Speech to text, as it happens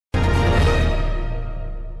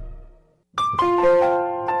At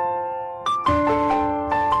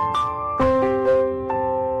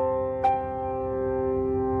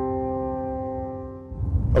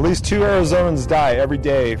least 2 Arizonans die every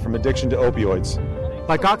day from addiction to opioids.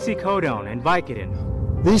 Like oxycodone and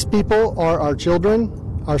Vicodin. These people are our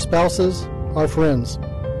children, our spouses, our friends.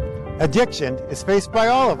 Addiction is faced by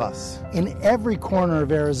all of us. In every corner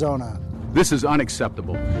of Arizona. This is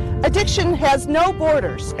unacceptable. Addiction has no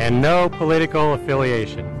borders. And no political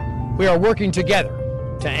affiliation. We are working together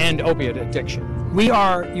to end opiate addiction. We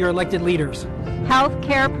are your elected leaders.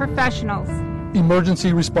 Healthcare professionals.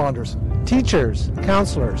 Emergency responders. Teachers,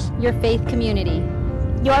 counselors. Your faith community.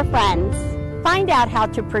 Your friends. Find out how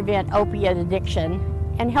to prevent opiate addiction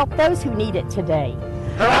and help those who need it today.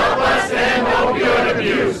 Help us end opioid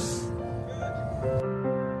abuse.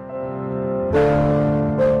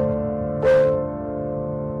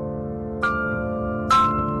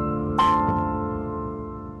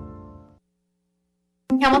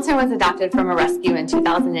 Hamilton was adopted from a rescue in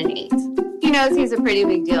 2008. He knows he's a pretty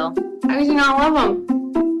big deal. How could you not love him?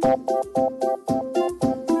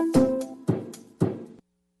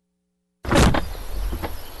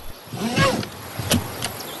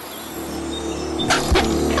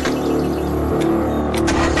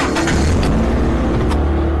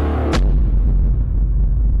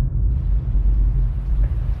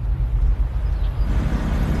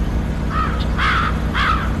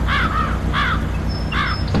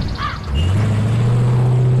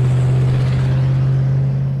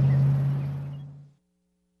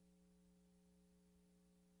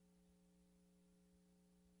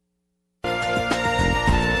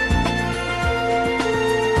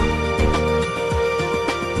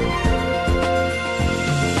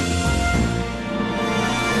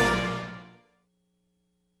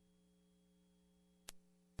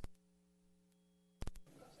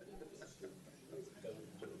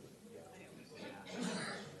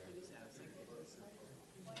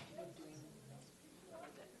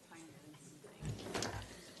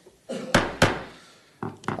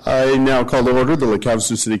 I now call to order the Lake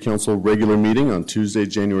Havasu City Council regular meeting on Tuesday,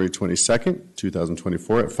 January 22nd,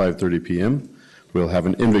 2024 at 5:30 p.m. We'll have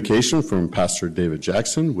an invocation from Pastor David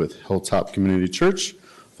Jackson with Hilltop Community Church,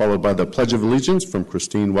 followed by the Pledge of Allegiance from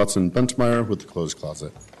Christine Watson-Buntmeyer with the Closed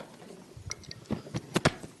Closet.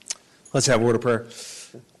 Let's have a word of prayer.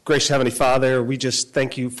 Gracious Heavenly Father, we just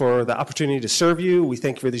thank you for the opportunity to serve you. We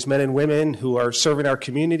thank you for these men and women who are serving our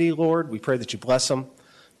community, Lord. We pray that you bless them.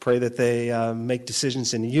 Pray that they make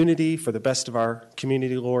decisions in unity for the best of our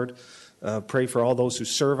community, Lord. Pray for all those who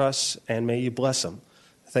serve us, and may you bless them.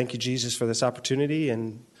 Thank you, Jesus, for this opportunity,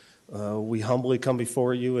 and we humbly come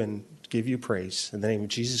before you and give you praise. In the name of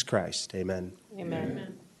Jesus Christ, amen. Amen.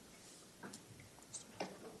 Amen.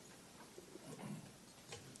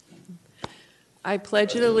 I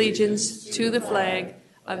pledge allegiance to the flag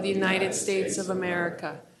of the United States of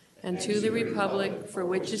America and to the republic for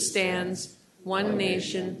which it stands, one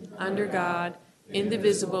nation, under God,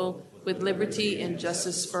 indivisible, with liberty and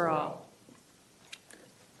justice for all.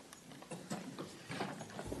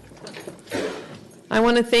 I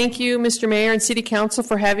want to thank you, Mr. Mayor and City Council,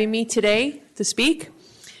 for having me today to speak.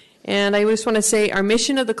 And I just want to say our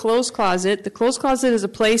mission of the Closed Closet. The Closed Closet is a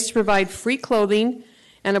place to provide free clothing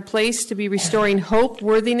and a place to be restoring hope,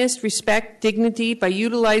 worthiness, respect, dignity by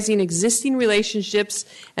utilizing existing relationships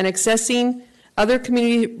and accessing other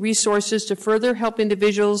community resources to further help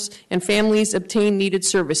individuals and families obtain needed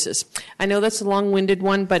services. I know that's a long-winded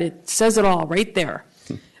one, but it says it all right there.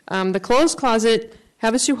 The Closed Closet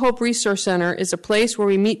Havasu Hope Resource Center is a place where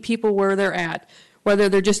we meet people where they're at, whether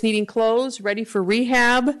they're just needing clothes, ready for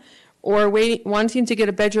rehab, or wanting to get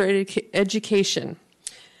a better education,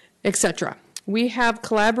 etc. We have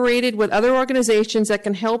collaborated with other organizations that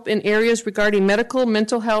can help in areas regarding medical,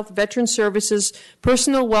 mental health, veteran services,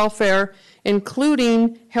 personal welfare,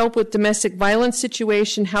 including help with domestic violence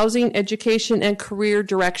situation, housing, education, and career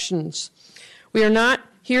directions. We are not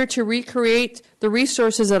here to recreate the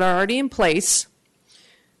resources that are already in place.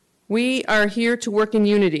 We are here to work in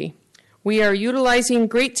unity. We are utilizing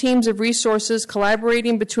great teams of resources,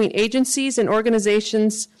 collaborating between agencies and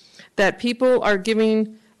organizations that people are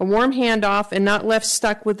giving a warm handoff and not left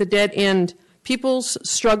stuck with the dead end. People's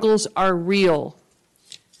struggles are real.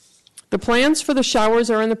 The plans for the showers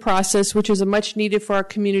are in the process, which is a much needed for our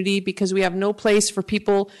community because we have no place for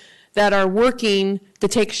people that are working to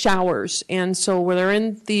take showers. And so they're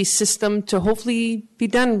in the system to hopefully be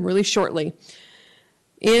done really shortly.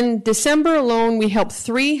 In December alone, we helped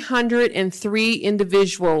 303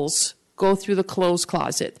 individuals go through the Closed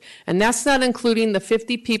Closet. And that's not including the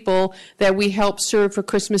 50 people that we helped serve for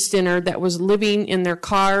Christmas dinner that was living in their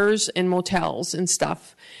cars and motels and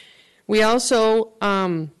stuff. We also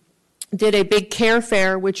did a big care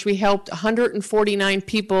fair, which we helped 149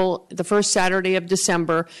 people the first Saturday of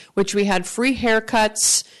December, which we had free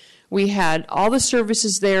haircuts. We had all the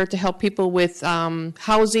services there to help people with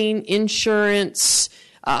housing, insurance,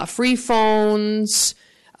 free phones,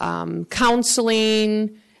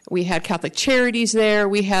 counseling. We had Catholic Charities there.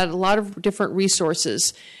 We had a lot of different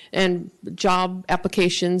resources and job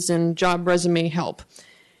applications and job resume help.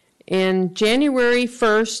 In January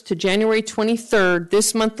 1st to January 23rd,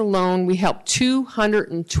 this month alone, we helped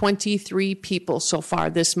 223 people so far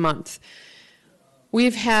this month.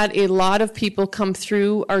 We've had a lot of people come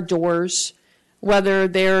through our doors, whether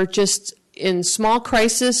they're just in small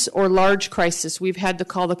crisis or large crisis. We've had to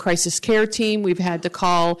call the crisis care team. We've had to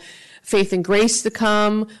call Faith and Grace to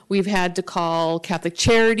come. We've had to call Catholic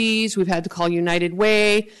Charities. We've had to call United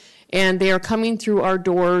Way. And they are coming through our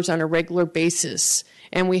doors on a regular basis.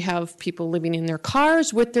 And we have people living in their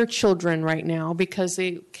cars with their children right now because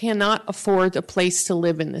they cannot afford a place to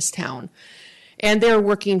live in this town. And they're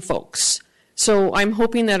working folks. So I'm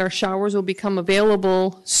hoping that our showers will become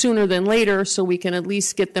available sooner than later so we can at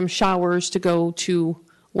least get them showers to go to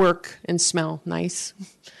work and smell nice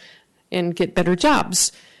and get better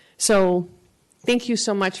jobs. So thank you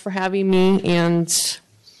so much for having me, and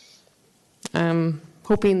I'm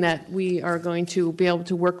hoping that we are going to be able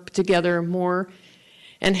to work together more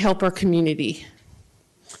and help our community.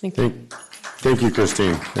 Thank you. Thank you,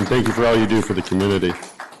 Christine, and thank you for all you do for the community.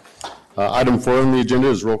 Item 4 on the agenda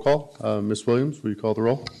is roll call. Ms. Williams, will you call the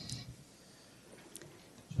roll?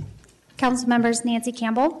 Council members Nancy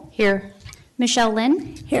Campbell. Here. Michelle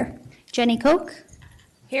Lynn. Here. Jenny Koch.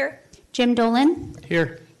 Here. Jim Dolan.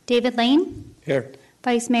 Here. David Lane. Here.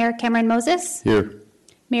 Vice Mayor Cameron Moses. Here.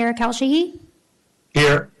 Mayor Kalshehi.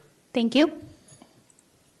 Here. Thank you.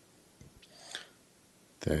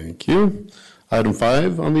 Thank you. Item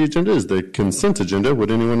 5 on the agenda is the consent agenda. Would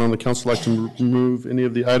anyone on the council like to remove any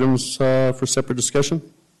of the items for separate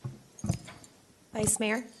discussion? Vice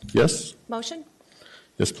Mayor? Yes? Motion?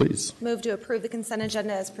 Yes, please. Move to approve the consent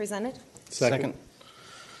agenda as presented. Second.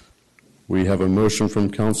 We have a motion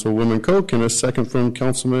from Councilwoman Koch and a second from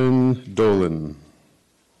Councilman Dolan.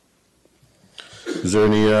 Is there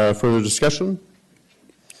any further discussion?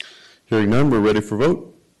 Hearing none, we're ready for vote.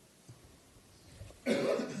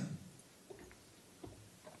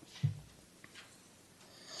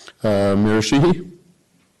 Mayor Sheehy?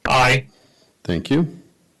 Aye. Thank you.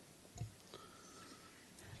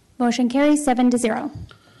 Motion carries 7-0.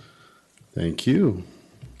 Thank you.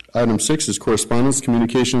 Item 6 is correspondence,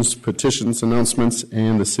 communications, petitions, announcements,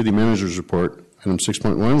 and the city manager's report. Item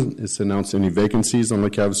 6.1 is to announce any vacancies on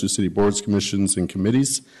Lake Havasu City boards, commissions, and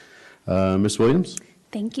committees. Ms. Williams?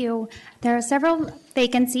 Thank you. There are several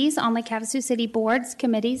vacancies on Lake Havasu City boards,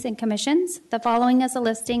 committees, and commissions. The following is a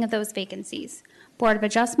listing of those vacancies. Board of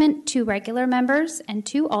Adjustment, 2 regular members and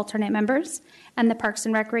 2 alternate members, and the Parks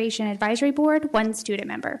and Recreation Advisory Board, 1 student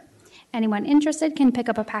member. Anyone interested can pick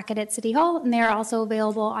up a packet at City Hall, and they are also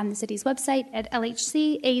available on the city's website at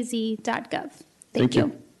lhcaz.gov. Thank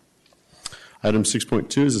you. Item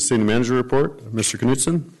 6.2 is the city manager report. Mr.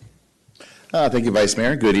 Knutson? Thank you, Vice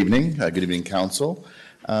Mayor. Good evening. Good evening, Council.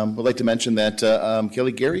 Would like to mention that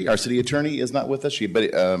Kelly Gary, our city attorney, is not with us. She's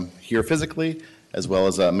here physically, as well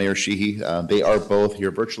as Mayor Sheehy. They are both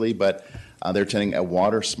here virtually, but they're attending a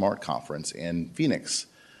Water Smart conference in Phoenix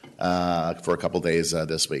for a couple days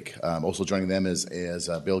this week. Also joining them is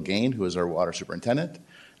Bill Gain, who is our water superintendent.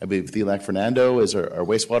 I believe Thielak Fernando is our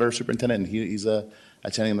wastewater superintendent, and he's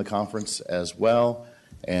attending the conference as well.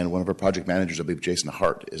 And one of our project managers, I believe Jason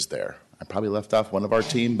Hart, is there. I probably left off one of our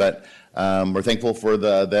team, but we're thankful for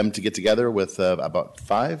them to get together with about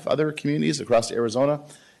 5 other communities across Arizona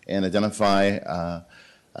and identify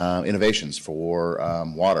innovations for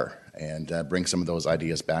water and bring some of those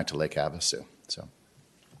ideas back to Lake Havasu. So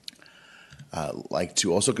I'd like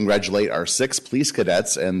to also congratulate our 6 police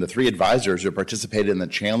cadets and the 3 advisors who participated in the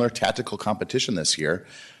Chandler Tactical Competition this year.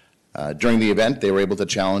 During the event, they were able to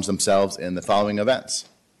challenge themselves in the following events.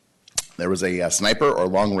 There was a sniper or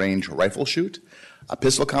long-range rifle shoot, a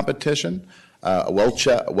pistol competition, a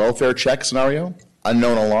welfare check scenario,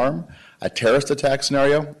 unknown alarm, a terrorist attack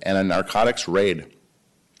scenario, and a narcotics raid.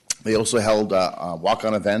 They also held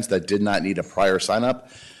walk-on events that did not need a prior sign-up.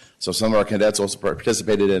 So some of our cadets also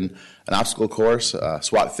participated in an obstacle course,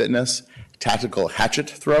 SWAT fitness, tactical hatchet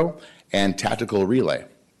throw, and tactical relay.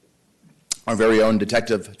 Our very own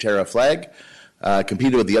Detective Tara Flagg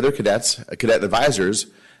competed with the other cadet advisors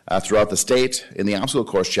throughout the state in the obstacle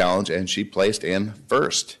course challenge, and she placed in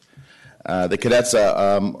first. The cadets,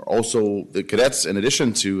 in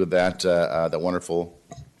addition to that wonderful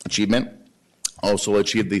achievement, Also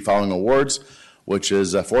achieved the following awards, which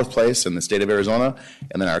is fourth place in the state of Arizona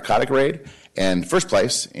in the narcotic raid and first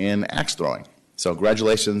place in axe throwing. So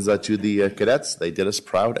congratulations to the cadets. They did us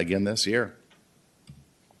proud again this year.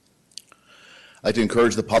 I'd like to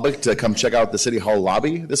encourage the public to come check out the City Hall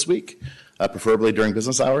lobby this week, preferably during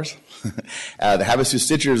business hours. The Havasu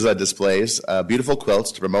Stitchers displays beautiful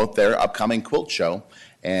quilts to promote their upcoming quilt show.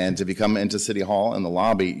 And if you come into City Hall in the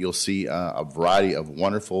lobby, you'll see a variety of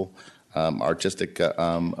wonderful artistic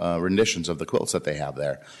renditions of the quilts that they have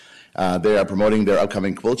there. They are promoting their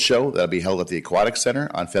upcoming quilt show that'll be held at the Aquatic Center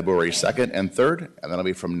on February 2nd and 3rd, and that'll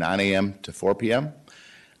be from 9 a.m. to 4 p.m.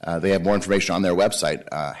 They have more information on their website,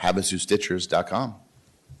 HavasuStitchers.com.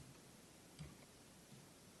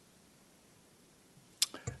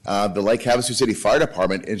 The Lake Havasu City Fire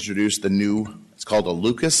Department introduced the new, it's called a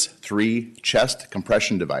Lucas 3 chest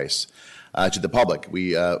compression device to the public.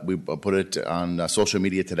 We put it on social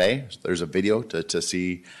media today. There's a video to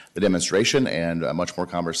see the demonstration and much more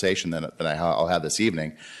conversation than I'll have this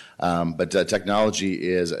evening. But technology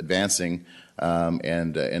is advancing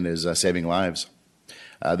and is saving lives.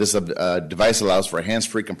 This device allows for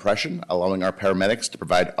hands-free compression, allowing our paramedics to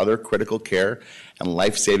provide other critical care and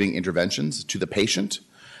life-saving interventions to the patient.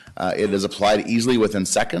 It is applied easily within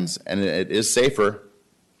seconds, and it is safer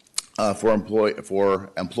for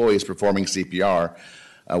employees performing CPR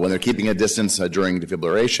when they're keeping a distance during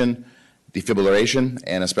defibrillation,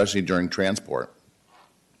 and especially during transport.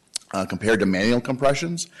 Compared to manual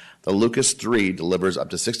compressions, the Lucas 3 delivers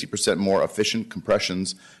up to 60% more efficient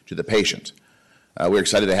compressions to the patient. We're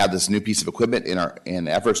excited to have this new piece of equipment in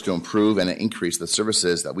efforts to improve and increase the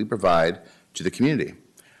services that we provide to the community.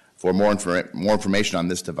 For more information on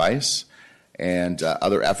this device and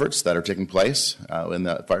other efforts that are taking place in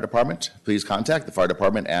the fire department, please contact the fire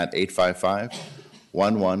department at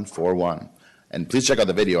 855-1141. And please check out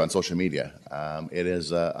the video on social media. It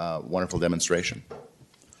is a wonderful demonstration.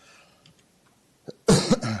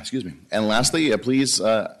 Excuse me. And lastly, please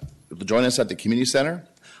join us at the Community Center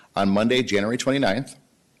on Monday, January 29th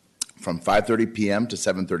from 5:30 p.m. to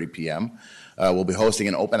 7:30 p.m. We'll be hosting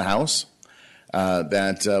an open house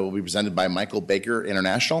that will be presented by Michael Baker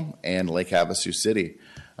International and Lake Havasu City.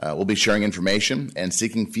 We'll be sharing information and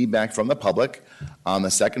seeking feedback from the public on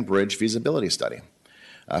the Second Bridge feasibility study.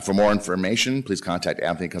 For more information, please contact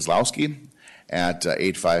Anthony Kozlowski at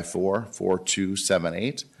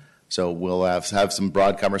 854-4278. So we'll have some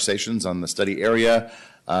broad conversations on the study area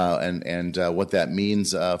and what that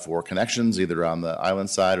means for connections either on the island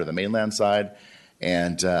side or the mainland side.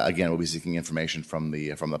 And again, we'll be seeking information from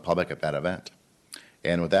the public at that event.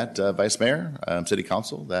 And with that, Vice Mayor, City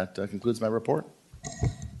Council, that concludes my report.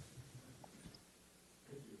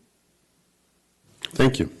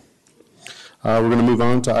 Thank you. We're going to move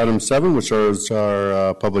on to item 7, which are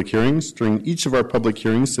our public hearings. During each of our public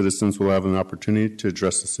hearings, citizens will have an opportunity to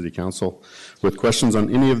address the City Council with questions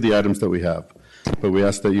on any of the items that we have. But we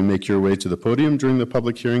ask that you make your way to the podium during the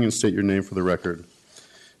public hearing and state your name for the record.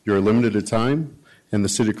 You are limited to time, and the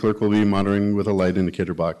City Clerk will be monitoring with a light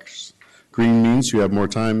indicator box. Green means you have more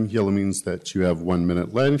time, yellow means that you have 1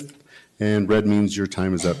 minute left, and red means your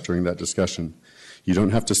time is up during that discussion. You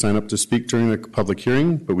don't have to sign up to speak during the public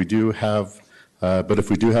hearing, but if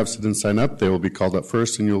we do have citizens sign up, they will be called up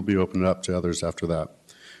first, and you'll be opened up to others after that.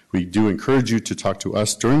 We do encourage you to talk to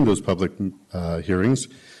us during those public hearings.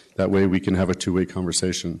 That way we can have a two-way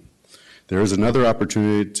conversation. There is another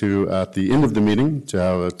opportunity to, at the end of the meeting,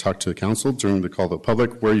 to talk to the council during the call to the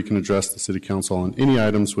public, where you can address the City Council on any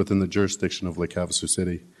items within the jurisdiction of Lake Havasu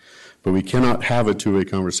City. But we cannot have a two-way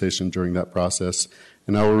conversation during that process,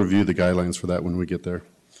 and I will review the guidelines for that when we get there.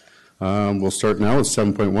 We'll start now with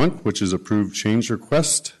 7.1, which is approved change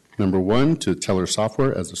request number 1 to Teller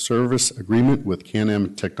Software as a service agreement with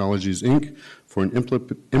Can-Am Technologies, Inc. for an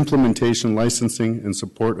implementation, licensing, and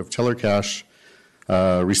support of Teller Cash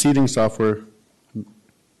receiving software.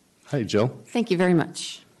 Hi, Jill. Thank you very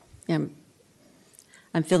much. I'm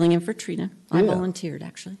filling in for Trina. I volunteered,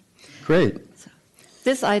 actually. Great.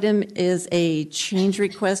 This item is a change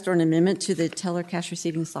request or an amendment to the Teller Cash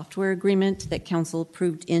Receiving Software Agreement that Council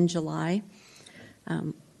approved in July.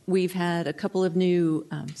 We've had a couple of new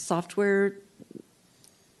software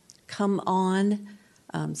come on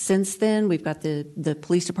since then. We've got the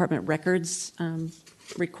Police Department records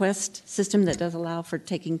request system that does allow for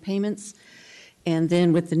taking payments. And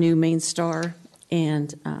then with the new Mainstar,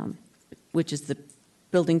 and which is the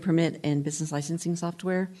building permit and business licensing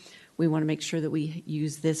software, we want to make sure that we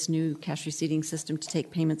use this new cash receiving system to take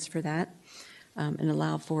payments for that and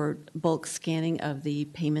allow for bulk scanning of the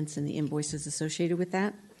payments and the invoices associated with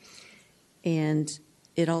that. And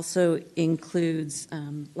It also includes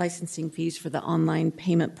licensing fees for the online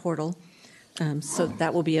payment portal. So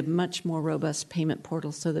that will be a much more robust payment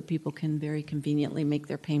portal so that people can very conveniently make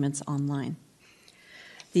their payments online.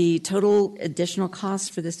 The total additional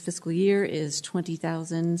cost for this fiscal year is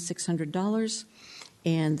 $20,600,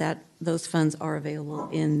 and those funds are available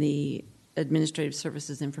in the Administrative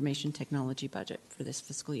Services Information Technology budget for this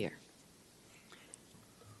fiscal year.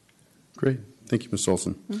 Great. Thank you, Ms.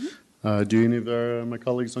 Olson. Mm-hmm. Do any of my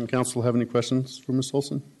colleagues on council have any questions for Ms.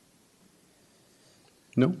 Olson?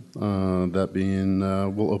 No? That being,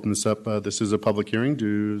 we'll open this up. This is a public hearing.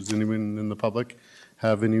 Does anyone in the public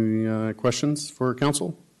have any questions for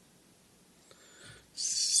council?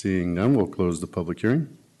 Seeing none, we'll close the public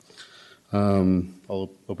hearing. I'll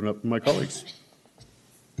open up to my colleagues.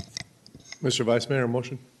 Mr. Vice Mayor, a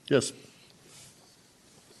motion? Yes.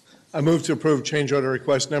 I move to approve change order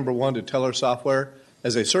request number 1 to Teller Software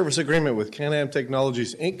as a service agreement with Can-Am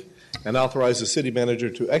Technologies, Inc., and authorize the city manager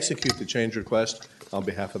to execute the change request on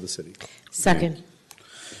behalf of the city. Second.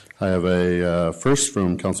 I have a first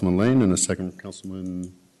from Councilman Lane and a second from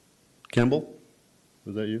Councilman Campbell.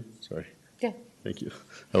 Was that you? Sorry. Yeah. Thank you.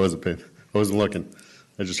 I wasn't paying. I wasn't looking.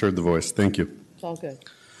 I just heard the voice. Thank you. It's all good.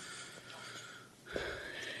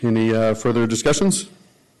 Any further discussions?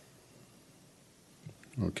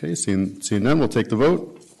 Okay, seeing none, we'll take the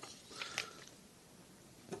vote.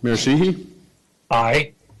 Mayor Sheehy?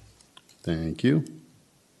 Aye. Thank you.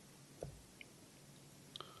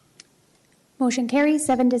 Motion carries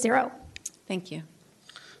 7-0. Thank you.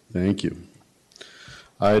 Thank you.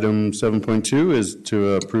 Item 7.2 is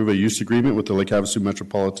to approve a use agreement with the Lake Havasu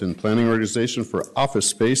Metropolitan Planning Organization for office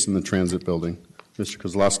space in the Transit Building. Mr.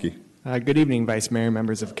 Kozlowski. Good evening, Vice Mayor,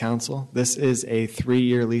 members of council. This is a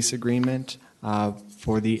 3-year lease agreement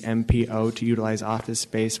for the MPO to utilize office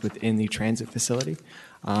space within the transit facility.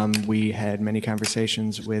 We had many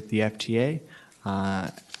conversations with the FTA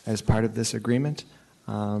as part of this agreement.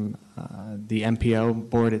 The MPO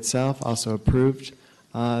board itself also approved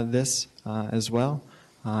this as well.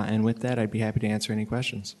 And with that, I'd be happy to answer any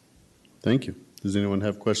questions. Thank you. Does anyone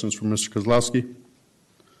have questions for Mr. Kozlowski?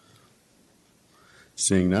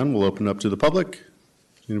 Seeing none, we'll open up to the public.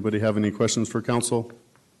 Anybody have any questions for council?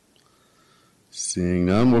 Seeing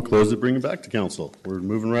none, we'll close it, bring it back to council. We're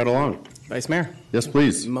moving right along. Vice Mayor. Yes,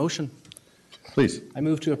 please. Motion. Please. I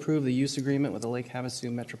move to approve the use agreement with the Lake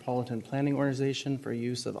Havasu Metropolitan Planning Organization for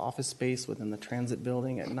use of office space within the transit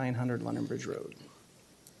building at 900 London Bridge Road.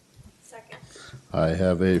 Second. I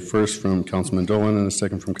have a first from Councilman Dolan and a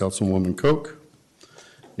second from Councilwoman Koch.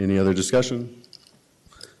 Any other discussion?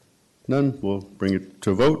 None. We'll bring it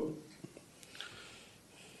to a vote.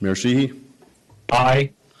 Mayor Sheehy?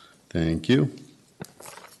 Aye. Thank you.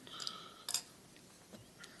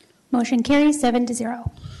 Motion carries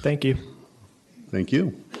 7-0. Thank you. Thank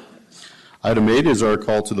you. Item 8 is our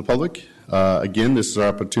call to the public. Again, this is our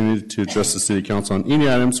opportunity to address the City Council on any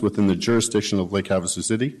items within the jurisdiction of Lake Havasu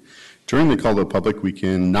City. During the call to the public, we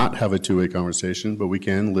cannot have a two-way conversation, but we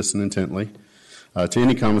can listen intently to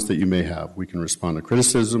any comments that you may have. We can respond to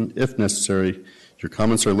criticism if necessary. Your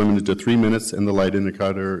comments are limited to 3 minutes, and the light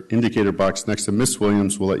indicator box next to Ms.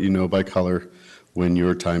 Williams will let you know by color when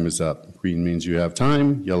your time is up. Green means you have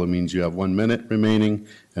time, yellow means you have 1 minute remaining,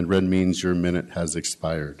 and red means your minute has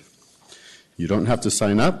expired. You don't have to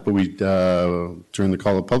sign up during the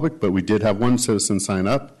call to public, but we did have one citizen sign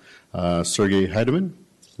up, Sergey Heidemann.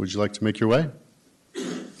 Would you like to make your way?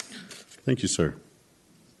 Thank you, sir.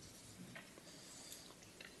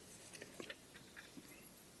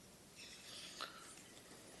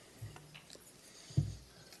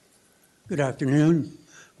 Good afternoon.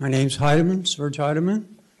 My name's Heidemann, Serge Heidemann,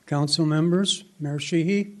 council members, Mayor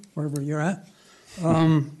Sheehy, wherever you're at.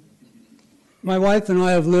 My wife and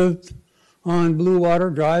I have lived on Blue Water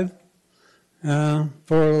Drive for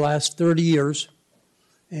the last 30 years.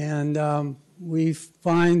 And we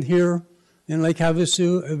find here in Lake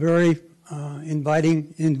Havasu a very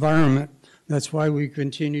inviting environment. That's why we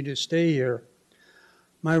continue to stay here.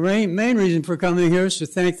 My main reason for coming here is to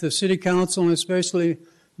thank the City Council and especially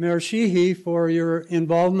Mayor Sheehy for your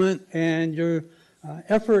involvement and your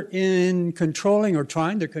effort in controlling or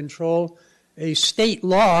trying to control a state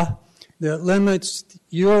law that limits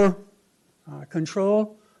your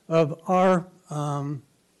control of our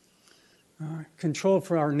control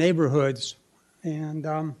for our neighborhoods. And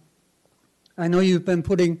I know you've been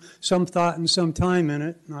putting some thought and some time in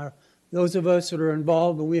it. Those of us that are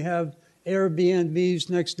involved, and we have Airbnbs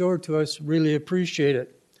next door to us, really appreciate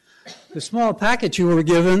it. The small packet you were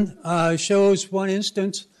given shows one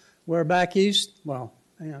instance where back east, well,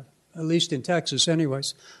 yeah, at least in Texas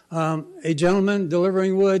anyways, a gentleman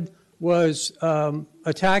delivering wood was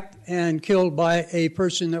attacked and killed by a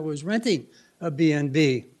person that was renting a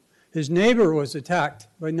B&B. His neighbor was attacked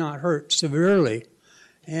but not hurt severely.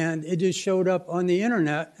 And it just showed up on the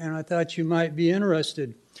internet, and I thought you might be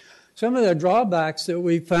interested. Some of the drawbacks that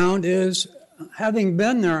we found is having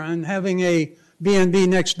been there and having a B&B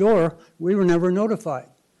next door, we were never notified.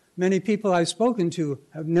 Many people I've spoken to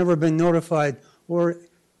have never been notified or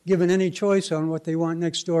given any choice on what they want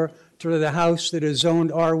next door to the house that is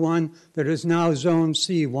zoned R1, that is now zoned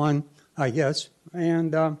C1, I guess.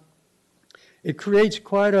 And it creates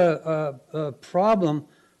quite a problem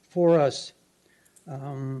for us.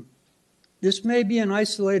 This may be an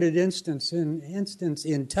isolated instance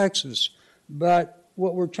in Texas, but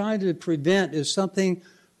what we're trying to prevent is something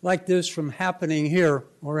like this from happening here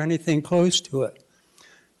or anything close to it.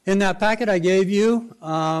 In that packet I gave you,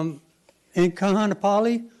 in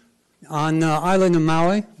Kahanapali, on the island of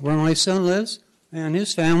Maui, where my son lives and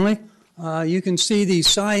his family, you can see these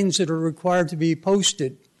signs that are required to be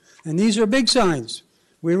posted. And these are big signs.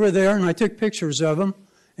 We were there and I took pictures of them.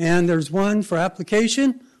 And there's one for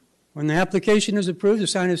application. When the application is approved, the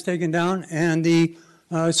sign is taken down, and the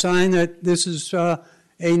sign that this is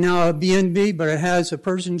now a B&B, but it has a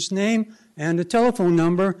person's name and a telephone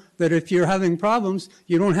number that if you're having problems,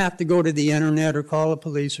 you don't have to go to the internet or call the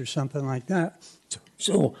police or something like that.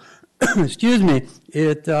 So, excuse me,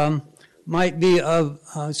 it might be of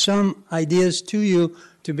some ideas to you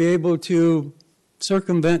to be able to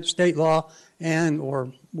circumvent state law and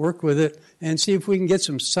or work with it and see if we can get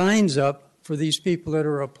some signs up for these people that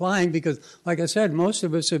are applying, because like I said, most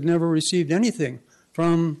of us have never received anything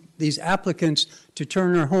from these applicants to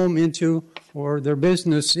turn their home into or their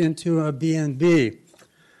business into a B&B.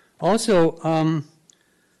 Also,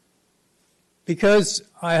 because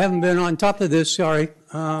I haven't been on top of this,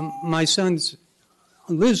 my son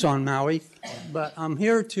lives on Maui, but I'm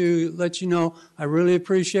here to let you know I really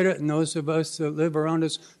appreciate it, and those of us that live around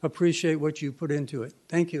us appreciate what you put into it.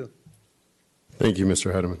 Thank you. Thank you,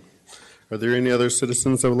 Mr. Heidemann. Are there any other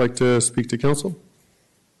citizens that would like to speak to council?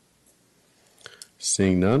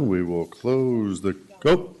 Seeing none, we will close the...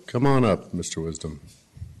 Oh, come on up, Mr. Wisdom.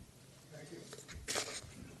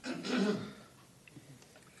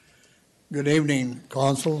 Good evening,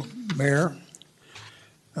 Council, Mayor.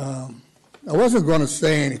 I wasn't going to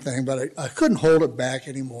say anything, but I couldn't hold it back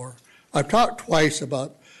anymore. I've talked twice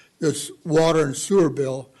about this water and sewer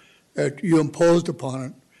bill that you imposed upon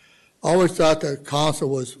it. I always thought that council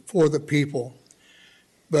was for the people.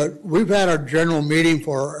 But we've had our general meeting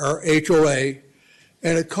for our HOA,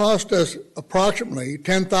 and it cost us approximately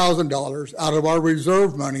 $10,000 out of our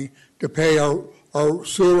reserve money to pay our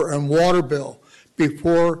sewer and water bill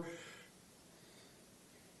before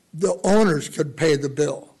the owners could pay the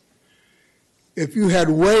bill. If you had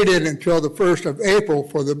waited until the 1st of April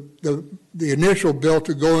for the initial bill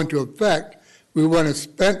to go into effect, we wouldn't have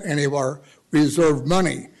spent any of our reserve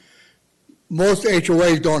money. Most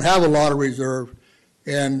HOAs don't have a lot of reserve,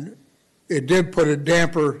 and it did put a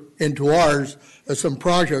damper into ours of some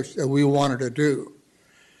projects that we wanted to do.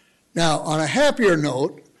 Now, on a happier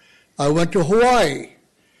note, I went to Hawaii.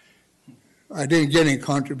 I didn't get any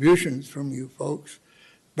contributions from you folks,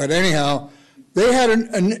 but anyhow, they had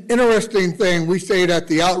an interesting thing. We stayed at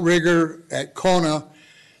the Outrigger at Kona,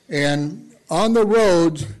 and on the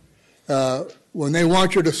roads, when they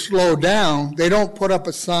want you to slow down, they don't put up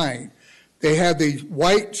a sign. They have these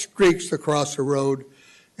white streaks across the road,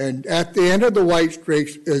 and at the end of the white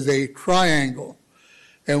streaks is a triangle.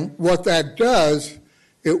 And what that does,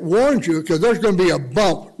 it warns you, because there's going to be a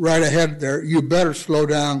bump right ahead there. You better slow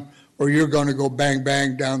down or you're going to go bang,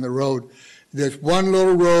 bang down the road. This one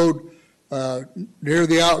little road near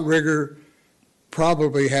the Outrigger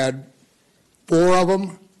probably had 4 of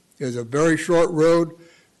them. It was a very short road,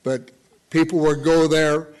 but people would go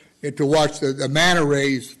there to watch the manta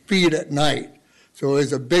rays feed at night. So it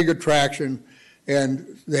was a big attraction,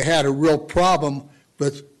 and they had a real problem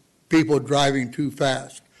with people driving too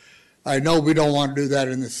fast. I know we don't want to do that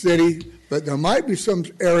in the city, but there might be some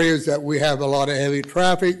areas that we have a lot of heavy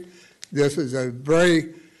traffic. This is a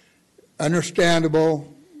very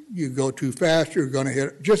understandable. You go too fast, you're going to hit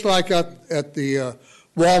it. Just like at the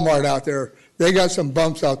Walmart out there, they got some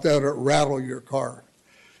bumps out there that rattle your car.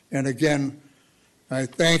 And again, I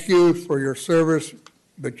thank you for your service,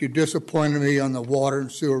 but you disappointed me on the water and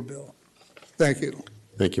sewer bill. Thank you.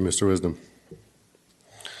 Thank you, Mr. Wisdom.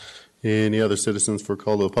 Any other citizens for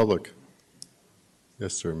call to the public?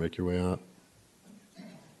 Yes, sir. Make your way out.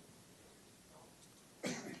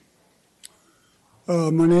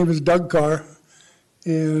 My name is Doug Carr,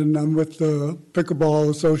 and I'm with the Pickleball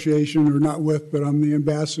Association, or not with, but I'm the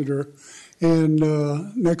ambassador. And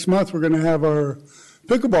next month we're going to have our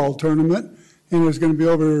pickleball tournament, and there's going to be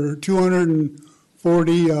over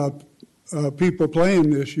 240 people playing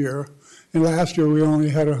this year. And last year we only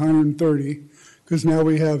had 130, because now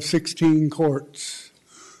we have 16 courts.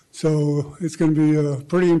 So it's going to be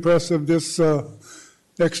pretty impressive this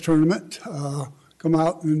next tournament. Come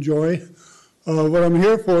out and enjoy. What I'm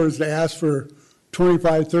here for is to ask for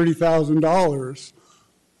 $25,000,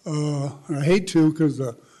 $30,000. I hate to, because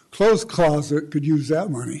the clothes closet could use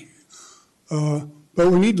that money. But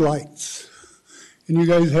we need lights. And you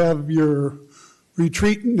guys have your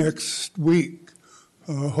retreat next week.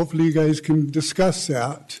 Hopefully you guys can discuss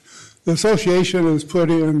that. The association has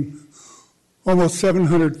put in almost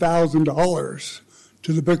 $700,000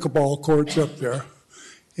 to the pickleball courts up there.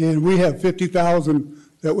 And we have $50,000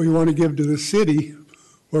 that we want to give to the city,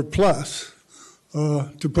 or plus,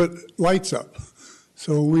 to put lights up.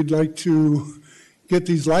 So we'd like to get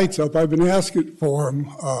these lights up. I've been asking for them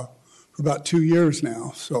for about 2 years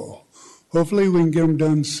now. So hopefully we can get them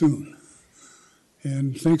done soon.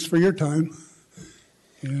 And thanks for your time.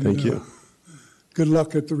 And, Thank you. Good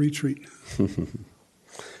luck at the retreat.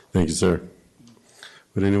 Thank you, sir.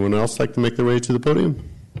 Would anyone else like to make their way to the podium?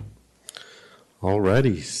 All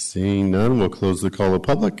righty, seeing none, we'll close the call of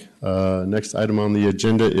public. Next item on the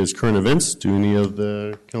agenda is current events. Do any of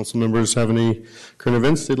the council members have any current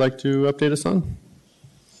events they'd like to update us on?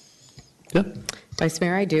 Yeah. Vice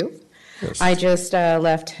Mayor, I do. Yes. I just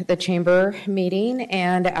left the chamber meeting,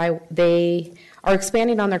 and they are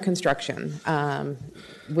expanding on their construction,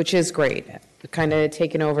 which is great. Kind of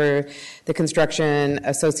taken over the construction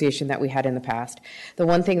association that we had in the past. The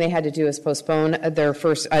one thing they had to do is postpone their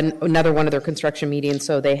another one of their construction meetings,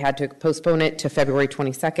 so they had to postpone it to February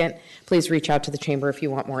 22nd. Please reach out to the chamber if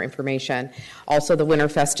you want more information. Also, the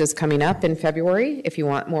Winterfest is coming up in February. If you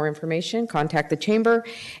want more information, contact the chamber.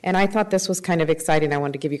 And I thought this was kind of exciting. I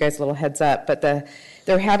wanted to give you guys a little heads up, but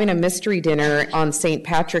they're having a mystery dinner on St.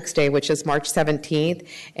 Patrick's Day, which is March 17th,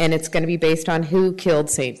 and it's going to be based on who killed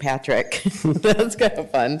St. Patrick. That's kind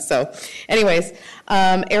of fun. So anyways,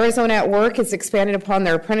 Arizona at Work has expanded upon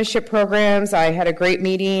their apprenticeship programs. I had a great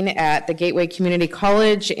meeting at the Gateway Community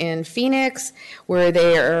College in Phoenix, where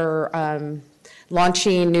they are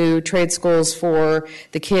launching new trade schools for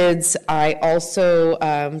the kids. I also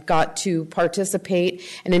got to participate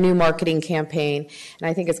in a new marketing campaign, and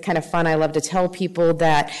I think it's kind of fun. I love to tell people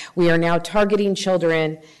that we are now targeting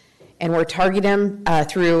children, and we're targeting them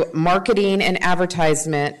through marketing and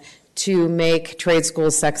advertisement to make trade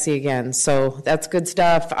schools sexy again. So that's good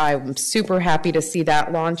stuff. I'm super happy to see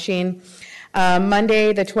that launching.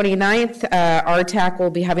 Monday, the 29th, RTAC will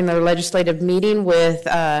be having their legislative meeting with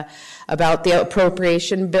about the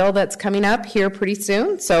appropriation bill that's coming up here pretty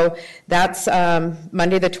soon. So that's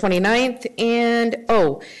Monday the 29th. And,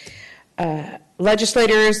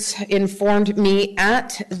 legislators informed me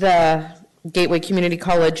at the Gateway Community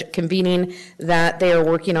College convening that they are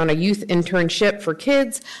working on a youth internship for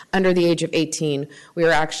kids under the age of 18. We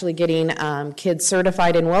are actually getting kids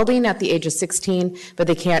certified in welding at the age of 16, but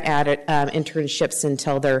they can't add internships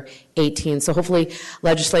until they're 18. So hopefully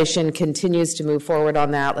legislation continues to move forward on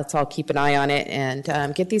that. Let's all keep an eye on it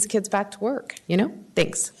and get these kids back to work,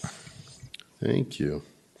 Thanks. Thank you.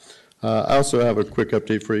 I also have a quick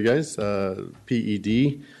update for you guys.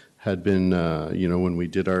 PED had been, when we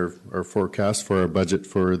did our forecast for our budget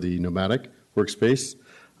for the nomadic workspace,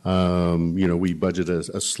 we budgeted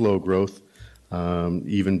a slow growth,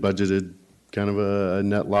 even budgeted kind of a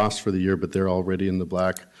net loss for the year, but they're already in the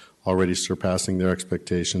black, already surpassing their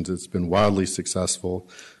expectations. It's been wildly successful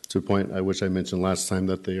to a point at which I mentioned last time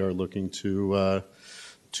that they are looking to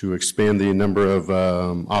expand the number of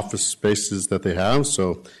office spaces that they have.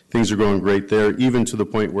 So things are going great there, even to the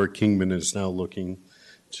point where Kingman is now looking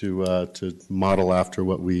to model after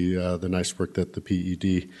what the nice work that the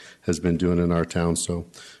PED has been doing in our town. So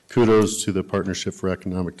kudos to the Partnership for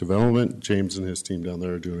Economic Development. James and his team down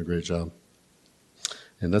there are doing a great job.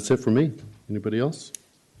 And that's it for me. Anybody else?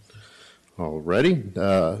 All righty.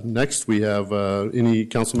 Next, we have any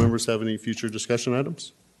council members have any future discussion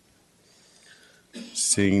items?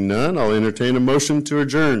 Seeing none, I'll entertain a motion to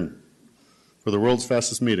adjourn for the world's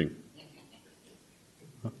fastest meeting.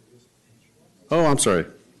 Oh, I'm sorry.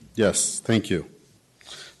 Yes, thank you.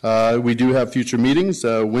 We do have future meetings.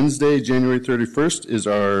 Wednesday, January 31st is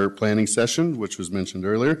our planning session, which was mentioned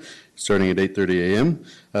earlier, starting at 8:30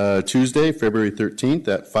 a.m. Tuesday, February 13th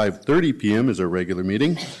at 5:30 p.m. is our regular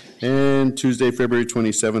meeting. And Tuesday, February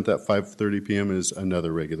 27th at 5:30 p.m. is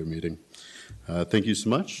another regular meeting. Thank you so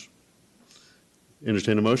much.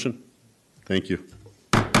 Entertain a motion. Thank you.